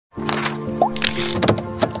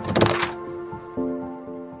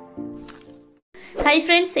Hi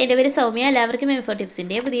friends, എൻ്റെ പേര് സൗമ്യ. എല്ലാവർക്കും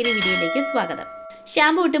M4Tipsന്റെ പുതിയൊരു വീഡിയോയിലേക്ക് സ്വാഗതം.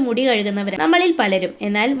 ഷാമ്പു ഇട്ട് മുടി കഴുകുന്നവർ നമ്മളിൽ പലരും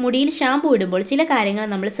എന്നാൽ മുടിയിൽ ഷാമ്പു ഇടുമ്പോൾ ചില കാര്യങ്ങൾ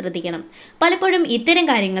നമ്മൾ ശ്രദ്ധിക്കണം. പലപ്പോഴും ഇത്തരം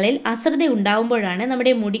കാര്യങ്ങളിൽ അശ്രദ്ധ ഉണ്ടാവുമ്പോഴാണ്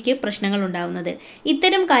നമ്മുടെ മുടിക്ക് പ്രശ്നങ്ങൾ ഉണ്ടാവുന്നത്.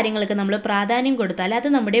 ഇത്തരം കാര്യങ്ങൾക്ക് നമ്മൾ പ്രാധാന്യം കൊടുത്താൽ അത്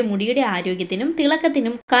നമ്മുടെ മുടിയുടെ ആരോഗ്യത്തിനും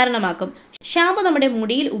തിളക്കത്തിനും കാരണമാക്കും. ഷാമ്പു നമ്മുടെ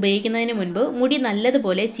മുടിയിൽ ഉപയോഗിക്കുന്നതിന് മുൻപ് മുടി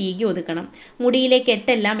നല്ലതുപോലെ ചീകി ഒതുക്കണം. മുടിയിലെ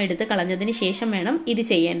കെട്ടെല്ലാം എടുത്ത് കളഞ്ഞതിന് ശേഷം വേണം ഇത്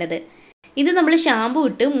ചെയ്യേണ്ടത്. ഇത് നമ്മൾ ഷാമ്പു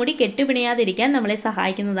ഇട്ട് മുടി കെട്ടുപിണയാതിരിക്കാൻ നമ്മളെ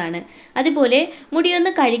സഹായിക്കുന്നതാണ്. അതുപോലെ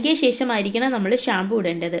മുടിയൊന്ന് കഴുകിയ ശേഷമായിരിക്കണം നമ്മൾ ഷാമ്പു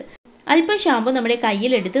ഇടേണ്ടത്. അല്പം ഷാമ്പു നമ്മുടെ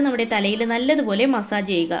കയ്യിലെടുത്ത് നമ്മുടെ തലയിൽ നല്ലതുപോലെ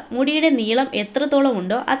മസാജ് ചെയ്യുക. മുടിയുടെ നീളം എത്രത്തോളം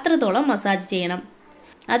ഉണ്ടോ അത്രത്തോളം മസാജ് ചെയ്യണം.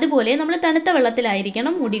 അതുപോലെ നമ്മൾ തണുത്ത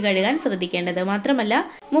വെള്ളത്തിലായിരിക്കണം മുടി കഴുകാൻ ശ്രദ്ധിക്കേണ്ടത്. മാത്രമല്ല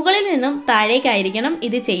മുകളിൽ നിന്നും താഴേക്കായിരിക്കണം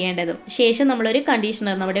ഇത് ചെയ്യേണ്ടതും. ശേഷം നമ്മളൊരു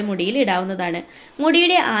കണ്ടീഷണർ നമ്മുടെ മുടിയിൽ ഇടാവുന്നതാണ്.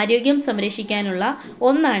 മുടിയുടെ ആരോഗ്യം സംരക്ഷിക്കാനുള്ള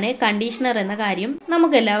ഒന്നാണ് കണ്ടീഷണർ എന്ന കാര്യം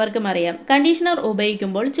നമുക്കെല്ലാവർക്കും അറിയാം. കണ്ടീഷണർ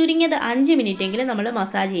ഉപയോഗിക്കുമ്പോൾ ചുരുങ്ങിയത് 5 മിനിറ്റെങ്കിലും നമ്മൾ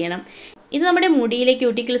മസാജ് ചെയ്യണം. ഇത് നമ്മുടെ മുടിയിലെ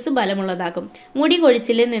ക്യൂട്ടിക്കിൾസ് ബലമുള്ളതാക്കും. മുടി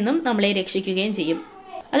കൊഴിച്ചിലിൽ നിന്നും നമ്മളെ രക്ഷിക്കുകയും ചെയ്യും.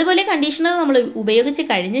 അതുപോലെ കണ്ടീഷണർ നമ്മൾ ഉപയോഗിച്ച്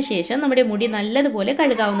കഴിഞ്ഞ ശേഷം നമ്മുടെ മുടി നല്ലതുപോലെ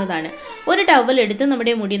കഴുകാവുന്നതാണ്. ഒരു ടവൽ എടുത്ത്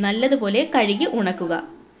നമ്മുടെ മുടി നല്ലതുപോലെ കഴുകി ഉണക്കുക.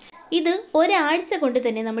 ഇത് ഒരാഴ്ച കൊണ്ട്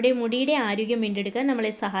തന്നെ നമ്മുടെ മുടിയുടെ ആരോഗ്യം വീണ്ടെടുക്കാൻ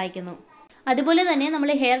നമ്മളെ സഹായിക്കുന്നു. അതുപോലെ തന്നെ നമ്മൾ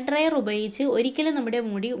ഹെയർ ഡ്രയർ ഉപയോഗിച്ച് ഒരിക്കലും നമ്മുടെ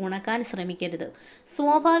മുടി ഉണക്കാൻ ശ്രമിക്കരുത്.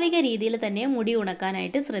 സ്വാഭാവിക രീതിയിൽ തന്നെ മുടി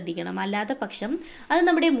ഉണക്കാനായിട്ട് ശ്രദ്ധിക്കണം. അല്ലാത്ത പക്ഷം അത്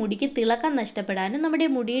നമ്മുടെ മുടിക്ക് തിളക്കം നഷ്ടപ്പെടാനും നമ്മുടെ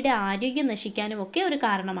മുടിയുടെ ആരോഗ്യം നശിക്കാനും ഒക്കെ ഒരു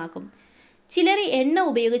കാരണമാക്കും. ചിലർ എണ്ണ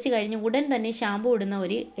ഉപയോഗിച്ച് കഴിഞ്ഞ് ഉടൻ തന്നെ ഷാമ്പു ഇടുന്ന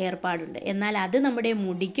ഒരു ഏർപ്പാടുണ്ട്. എന്നാൽ അത് നമ്മുടെ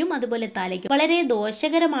മുടിക്കും അതുപോലെ തലയ്ക്കും വളരെ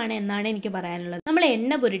ദോഷകരമാണ് എന്നാണ് എനിക്ക് പറയാനുള്ളത്. നമ്മൾ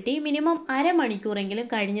എണ്ണ പുരട്ടി മിനിമം അരമണിക്കൂറെങ്കിലും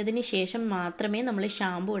കഴിഞ്ഞതിന് ശേഷം മാത്രമേ നമ്മൾ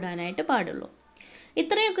ഷാമ്പു ഇടാനായിട്ട് പാടുള്ളൂ.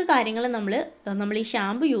 ഇത്രയൊക്കെ കാര്യങ്ങൾ നമ്മൾ ഈ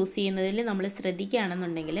ഷാമ്പു യൂസ് ചെയ്യുന്നതിൽ നമ്മൾ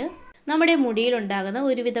ശ്രദ്ധിക്കുകയാണെന്നുണ്ടെങ്കിൽ നമ്മുടെ മുടിയിലുണ്ടാകുന്ന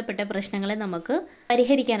ഒരുവിധപ്പെട്ട പ്രശ്നങ്ങളെ നമുക്ക്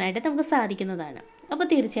പരിഹരിക്കാനായിട്ട് നമുക്ക് സാധിക്കുന്നതാണ്. അപ്പോൾ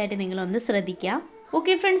തീർച്ചയായിട്ടും നിങ്ങളൊന്ന് ശ്രദ്ധിക്കുക.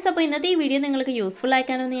 ഓക്കെ ഫ്രണ്ട്സ്, അപ്പോൾ ഇന്നത്തെ ഈ വീഡിയോ നിങ്ങൾക്ക് യൂസ്ഫുൾ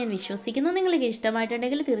ആയിക്കാണെന്ന് ഞാൻ വിശ്വസിക്കുന്നു. നിങ്ങൾക്ക്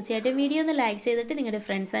ഇഷ്ടമായിട്ടുണ്ടെങ്കിൽ തീർച്ചയായിട്ടും വീഡിയോ ഒന്ന് ലൈക്ക് ചെയ്തിട്ട് നിങ്ങളുടെ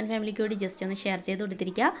ഫ്രണ്ട്സ് ആൻഡ് ഫാമിലിക്ക് കൂടി ജസ്റ്റ് ഒന്ന് ഷെയർ ചെയ്ത്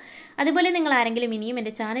കൊടുത്തിരിക്കുക. അതുപോലെ നിങ്ങൾ ആരെങ്കിലും ഇനിയും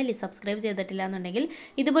എൻ്റെ ചാനൽ സബ്സ്ക്രൈബ് ചെയ്തിട്ടില്ല എന്നുണ്ടെങ്കിൽ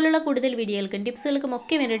ഇതുപോലുള്ള കൂടുതൽ വീഡിയോകൾക്കും ടിപ്സുകൾക്കും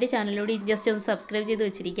ഒക്കെ വേണ്ടിയിട്ട് ചാനലിലൂടെ ജസ്റ്റ് ഒന്ന് സബ്സ്ക്രൈബ് ചെയ്ത്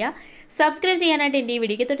വെച്ചിരിക്കുക. സബ്സ്ക്രൈബ് ചെയ്യാനായിട്ട് എൻ്റെ ഈ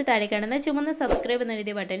വീഡിയോയ്ക്ക് തൊട്ട് താഴെ കാണുന്ന ചുമന്ന സബ്സ്ക്രൈബ് എന്ന്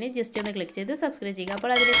എഴുതിയ ബട്ടണിൽ ജസ്റ്റ് ഒന്ന് ക്ലിക്ക് ചെയ്ത് സബ്സ്ക്രൈബ് ചെയ്യുക.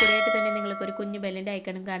 അപ്പോൾ അതിന് കൂടെയായിട്ട് തന്നെ നിങ്ങൾക്ക് ഒരു കുഞ്ഞു ബെല്ലിൻ്റെ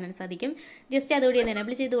ഐക്കണും കാണാൻ സാധിക്കും. ജസ്റ്റ് അതോടെ ഒന്ന്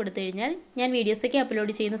എനേബിൾ ചെയ്ത് കൊടുത്തു കഴിഞ്ഞാൽ ഞാൻ വീഡിയോസൊക്കെ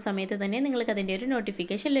അപ്ലോഡ് ചെയ്യുന്ന സമയത്ത് തന്നെ നിങ്ങൾക്ക് അതിൻ്റെ ഒരു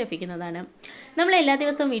നോട്ടിഫിക്കേഷൻ ലഭിക്കുന്നതാണ്. നമ്മൾ എല്ലാ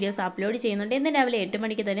ദിവസവും വീഡിയോസ് അപ്ലോഡ് ചെയ്യുന്നുണ്ട്. ഇന്ന് രാവിലെ 8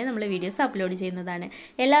 മണിക്ക് തന്നെ നമ്മൾ വീഡിയോസ് അപ്ലോഡ് ചെയ്യുന്നതാണ്.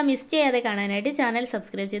 എല്ലാം മിസ് ചെയ്യാതെ കാണാനായിട്ട് ചാനൽ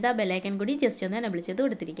സബ്സ്ക്രൈബ് ചെയ്ത് ആ ബെല്ലൈക്കൺ കൂടി ജസ്റ്റ് ഒന്ന് എനേബിൾ ചെയ്ത്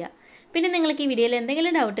കൊടുത്തിരിക്കുക. പിന്നെ നിങ്ങൾക്ക് ഈ വീഡിയോയിൽ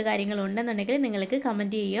എന്തെങ്കിലും ഡൗട്ട് കാര്യങ്ങളുണ്ടെന്നുണ്ടെങ്കിൽ നിങ്ങൾക്ക്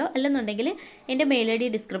കമൻറ്റ് ചെയ്യുകയോ അല്ലെന്നുണ്ടെങ്കിൽ എൻ്റെ മെയിൽ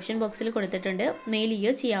ID ഡിസ്ക്രിപ്ഷൻ ബോക്സിൽ കൊടുത്തിട്ടുണ്ട്, മെയിൽ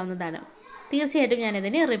ചെയ്യുകയോ ചെയ്യാവുന്നതാണ്. തീർച്ചയായിട്ടും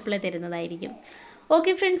ഞാനതിന് റിപ്ലൈ തരുന്നതായിരിക്കും.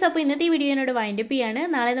 ഓക്കെ ഫ്രണ്ട്സ്, അപ്പോൾ ഇന്നത്തെ ഈ വീഡിയോ എന്നോട് വൈൻഡപ്പ് ചെയ്യാണ്.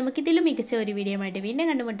 നാളെ നമുക്ക് ഇതിലും മികച്ച ഒരു വീഡിയോ ആയിട്ട് വീണ്ടും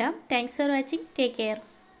കണ്ടുമുട്ടാം. Thanks for watching. Take care.